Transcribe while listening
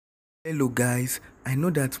Hello guys, I know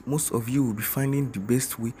that most of you will be finding the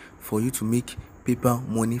best way for you to make paper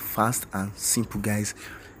money fast and simple guys.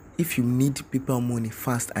 If you need paper money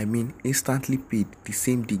fast, I mean instantly paid the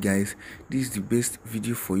same day guys, this is the best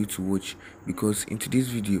video for you to watch because in today's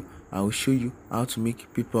video I will show you how to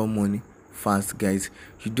make paper money fast guys.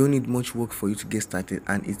 You don't need much work for you to get started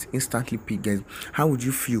and it's instantly paid guys. How would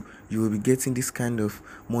you feel you will be getting this kind of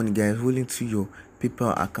money guys rolling to your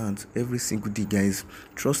PayPal account every single day guys?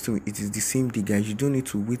 Trust me, it is the same day guys. You don't need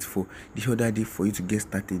to wait for the other day for you to get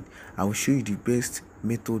started. I will show you the best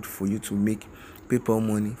method for you to make PayPal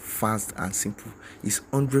money fast and simple. It's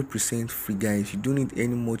 100% free guys. You don't need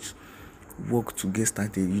any much work to get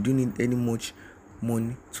started. You don't need any much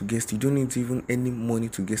money to get. You don't need even any money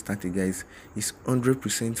to get started guys. It's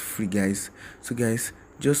 100% free guys. So guys,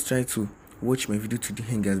 just try to watch my video to the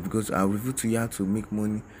end guys, because I'll reveal to you how to make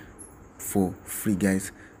money for free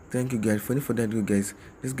guys. Thank you guys. For any further ado guys,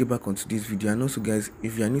 let's get back onto this video. And also guys,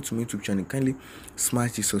 if you are new to my YouTube channel, kindly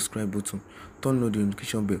smash the subscribe button, turn on the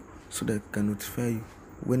notification bell so that I can notify you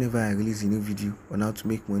whenever I release a new video on how to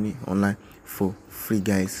make money online for free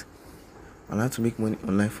guys. On how to make money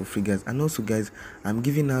online for free guys. And also guys, I'm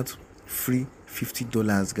giving out free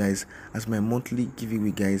 $50 guys as my monthly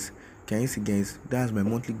giveaway guys. Can you see guys? That's my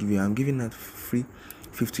monthly giveaway. I'm giving out free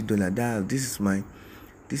 $50.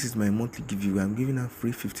 This is my monthly giveaway. I'm giving out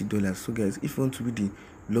free $50. So guys, if you want to be the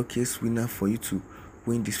luckiest winner for you to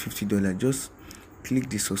win this $50, just click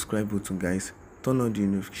the subscribe button guys, turn on the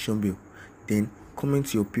notification bell, then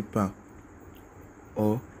comment your PayPal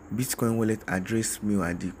or Bitcoin wallet address mail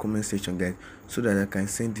at the comment section guys, so that I can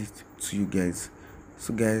send it to you guys.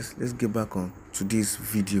 So guys, let's get back on to this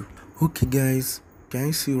video. Okay guys, can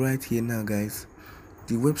you see right here now guys,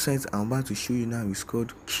 the website I'm about to show you now is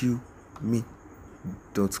called qme.com.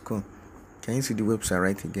 Can you see the website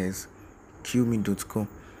right here guys? qme.com.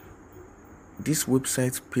 This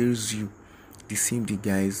website pays you the same day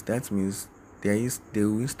guys. That means they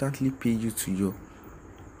will instantly pay you to your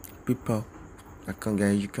PayPal account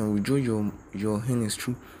guys. You can withdraw your earnings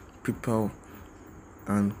through PayPal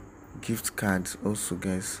and gift cards also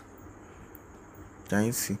guys. Can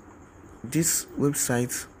you see? This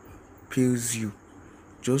website pays you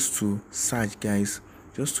just to search guys,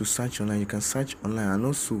 just to search online. You can search online and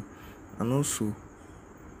also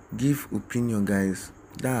give opinion guys.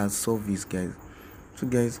 That's service guys. So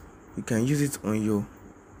guys, you can use it on your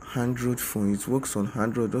Android phone. It works on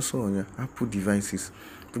Android, also on your Apple devices.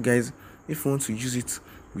 But guys, if you want to use it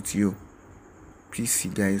with your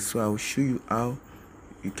PC guys, so I will show you how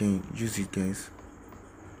you can use it guys.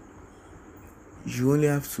 You only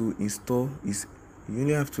have to install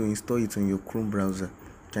it on your Chrome browser.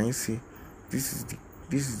 Can you see? This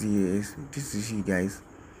is it guys.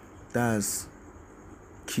 That's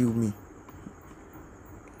kill me.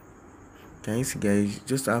 Can you see guys? You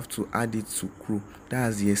just have to add it to Chrome.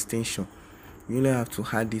 That's the extension. You only have to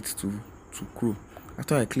add it to Chrome.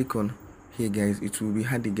 After I click on here guys, it will be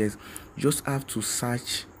added guys. You just have to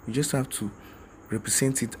search. You just have to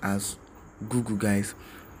represent it as Google guys.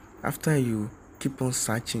 After you keep on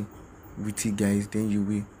searching with it guys, then you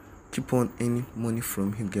will keep on earning money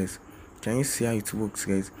from it guys. Can you see how it works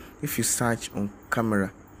guys? If you search on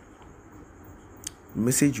camera,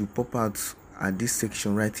 message will pop out at this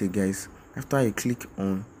section right here guys. After you click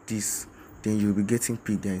on this, then you'll be getting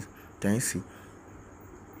paid guys. Can you see?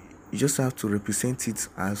 You just have to represent it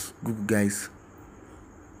as Google guys.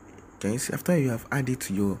 Can you see? After you have added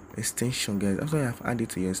to your extension guys,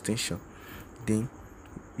 then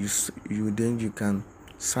you can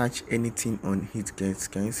search anything on it guys.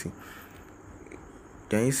 Can you see?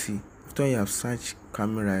 After you have searched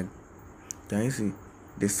camera, can you see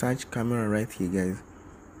the search camera right here guys?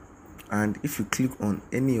 And if you click on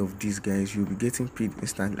any of these guys, you'll be getting paid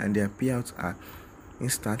instantly, and their payouts are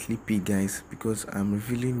instantly paid guys, because I'm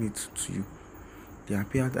revealing it to you. Their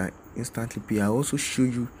payouts are instantly paid. I'll also show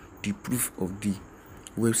you the proof of the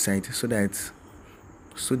website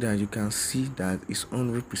so that you can see that it's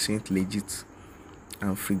 100% legit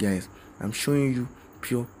and free guys. I'm showing you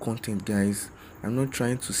pure content guys. I'm not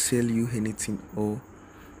trying to sell you anything or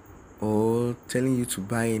telling you to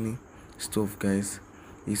buy any stuff guys.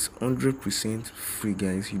 It's 100% free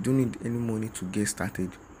guys. You don't need any money to get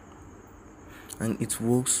started, and it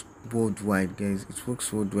works worldwide guys. It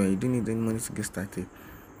works worldwide. You don't need any money to get started.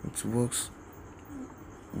 It works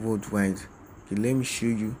worldwide. Okay, let me show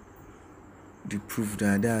you the proof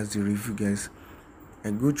that's the review guys.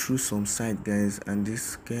 I go through some site guys, and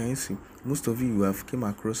this, can you see, most of you have came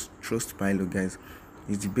across Trustpilot guys.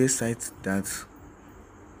 It's the best site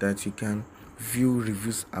that you can view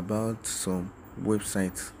reviews about some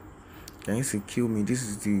websites. Can you see Kill Me? This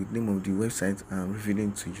is the name of the website I'm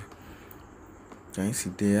revealing to you. Can you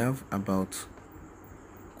see they have about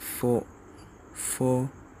four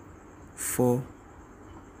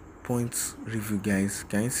points review, guys?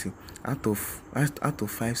 Can you see out of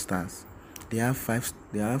 5 stars they have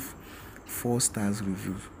 4 stars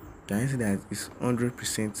review. Can you see that it's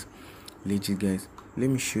 100% legit, guys? Let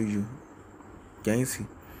me show you. Can you see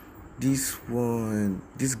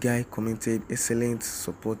this guy commented excellent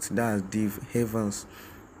support. That's Dave Evans.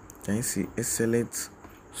 Can you see excellent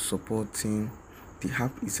supporting? The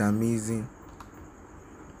app is amazing.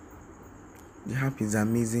 The app is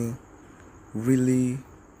amazing. Really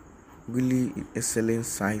excellent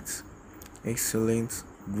site. Excellent,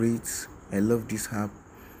 great. I love this app.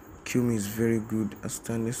 Kill Me is very good.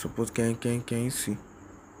 Outstanding support. Can you see?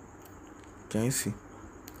 Can you see?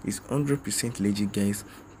 It's 100% legit, guys.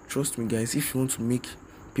 Trust me, guys. If you want to make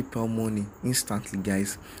PayPal money instantly,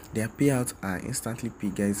 guys, their payouts are instantly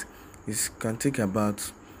paid, guys. It can take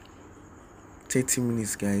about 30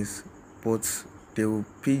 minutes, guys, but they will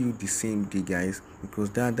pay you the same day, guys, because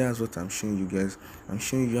that's what I'm showing you, guys. I'm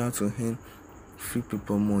showing you how to earn free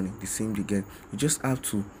PayPal money the same day, guys. You just have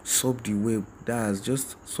to sub the web. That's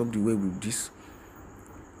just sub the web with this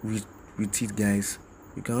with it, guys.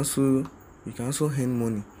 You can also earn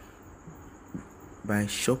money by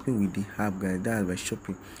shopping with the app, guys. That's by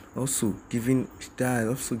shopping. Also giving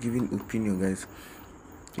opinion, guys.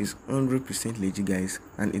 It's 100% legit, guys,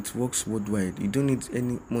 and it works worldwide. You don't need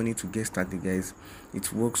any money to get started, guys.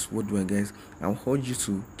 It works worldwide, guys. I'll urge you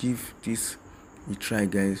to give this a try,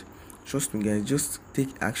 guys. Trust me, guys. Just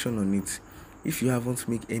take action on it. If you haven't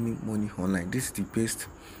made any money online, this is the best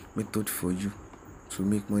method for you to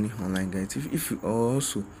make money online, guys. If you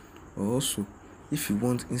also if you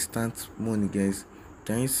want instant money, guys,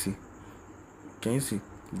 can you see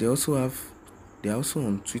they are also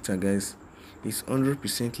on Twitter, guys. It's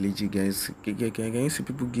 100% legit, guys. Can you see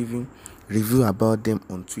people giving review about them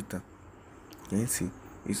on Twitter? Can you see?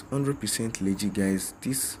 It's 100% legit, guys.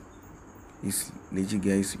 This is legit,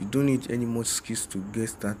 guys. You don't need any more skills to get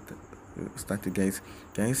started, guys.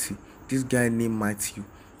 Can you see? This guy named Matthew.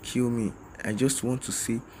 Kill Me. I just want to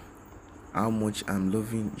see how much I'm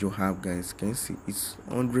loving your app, guys. Can you see? It's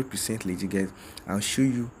 100% legit, guys. I'll show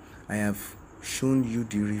you. I have shown you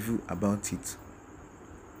the review about it.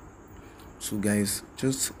 So, guys,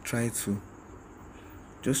 just try to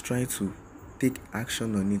take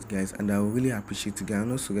action on it, guys, and I will really appreciate it, guys.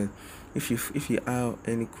 And also, guys, if you have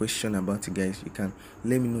any question about it, guys, you can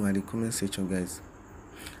let me know at the comment section, guys.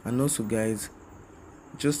 And also, guys,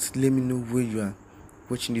 just let me know where you are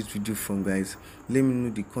watching this video from, guys. Let me know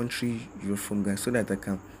the country you're from, guys, so that I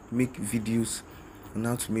can make videos on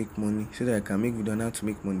how to make money, on how to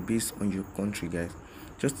make money based on your country, guys.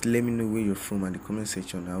 Just let me know where you're from at the comment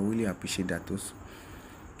section. I really appreciate that also,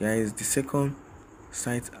 guys. The second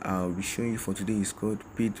site I'll be showing you for today is called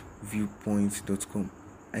paidviewpoint.com.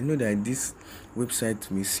 I know that this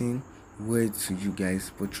website may seem weird to you,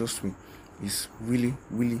 guys, but trust me, it's really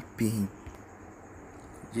paying.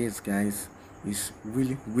 Yes, guys, it's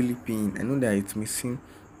really paying. I know that it may seem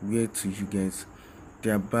weird to you, guys.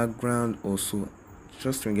 Their background also,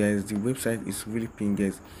 trust me, guys, the website is really paying,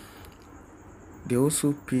 guys. They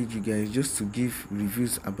also paid you, guys, just to give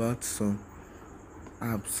reviews about some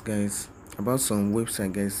apps, guys, about some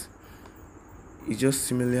website, guys. It's just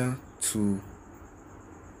similar to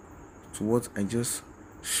what I just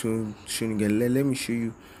shown you, guys. Let me show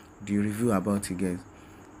you the review about it, guys.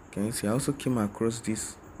 Can you see? I also came across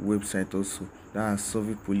this website also. That's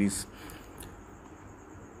Survey Police.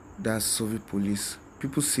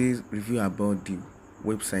 People say review about the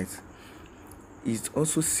website. It's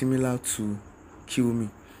also similar to Kill Me.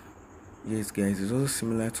 Yes, guys, it's also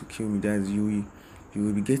similar to Kill Me. That's you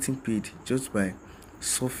will be getting paid just by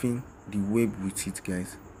surfing the web with it,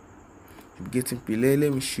 guys. You'll be getting paid.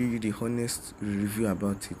 Let me show you the honest review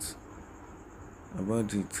about it.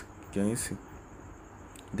 Can you see?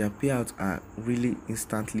 Their payouts are really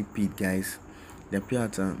instantly paid, guys. Guys,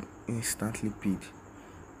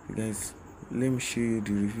 let me show you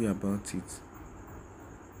the review about it.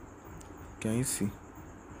 Can you see?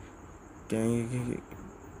 Can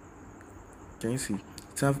you see?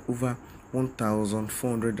 It have over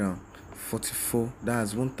 1,444.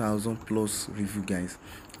 That's 1,000 plus review, guys.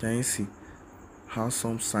 Can you see?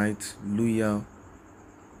 Awesome site, loyal.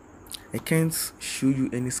 I can't show you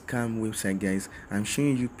any scam website, guys. I'm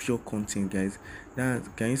showing you pure content, guys.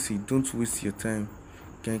 Can you see? Don't waste your time.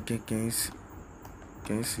 Can you see?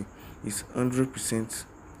 It's 100%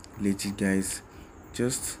 legit, guys.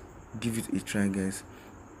 Just give it a try, guys.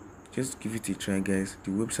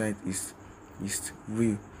 The website is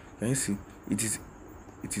real. Can you see? It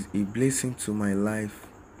is a blessing to my life.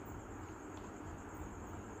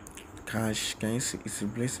 Cash, can you see? It's a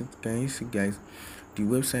blessing. Can you see, guys? The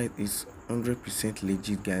website is 100%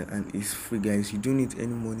 legit, guys, and it's free, guys. You don't need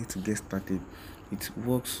any money to get started. It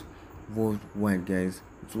works worldwide, guys.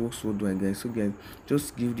 It works worldwide, guys. So, guys,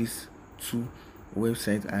 just give this two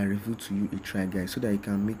websites I revealed to you a try, guys, so that you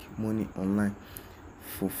can make money online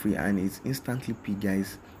for free, and it's instantly paid,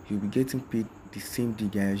 guys. You'll be getting paid the same day,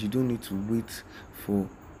 guys. You don't need to wait for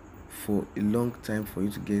a long time for you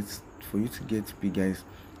to get paid, guys.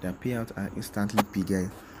 The payouts are instantly paid, guys.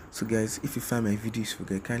 So, guys, if you find my video useful,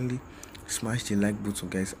 guys, kindly smash the like button,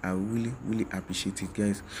 guys. I really appreciate it,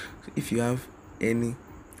 guys. So if you have any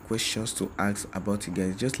questions to ask about it,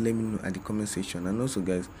 guys, just let me know at the comment section. And also,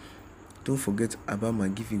 guys, don't forget about my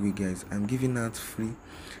giveaway, guys. I'm giving out free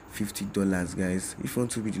 $50, guys. If you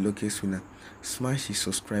want to be the luckiest winner, smash the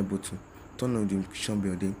subscribe button, turn on the notification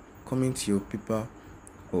bell, then comment your PayPal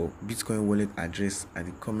or Bitcoin wallet address at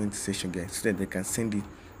the comment section, guys, so that they can send it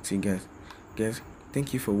to you, guys.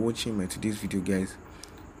 Thank you for watching my today's video, guys.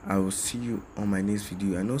 I will see you on my next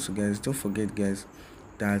video. And also, guys, don't forget, guys,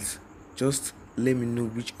 that just let me know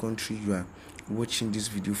which country you are watching this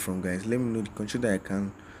video from, guys. Let me know the country that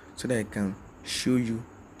I can show you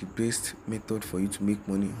the best method for you to make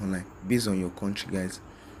money online based on your country, guys.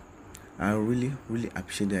 I really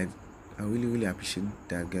appreciate that. I really appreciate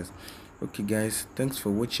that, guys. Okay, guys, thanks for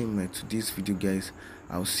watching my today's video, guys.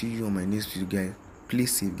 I'll see you on my next video, guys. Play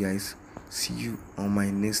safe, guys. See you on my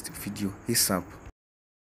next video. Peace out.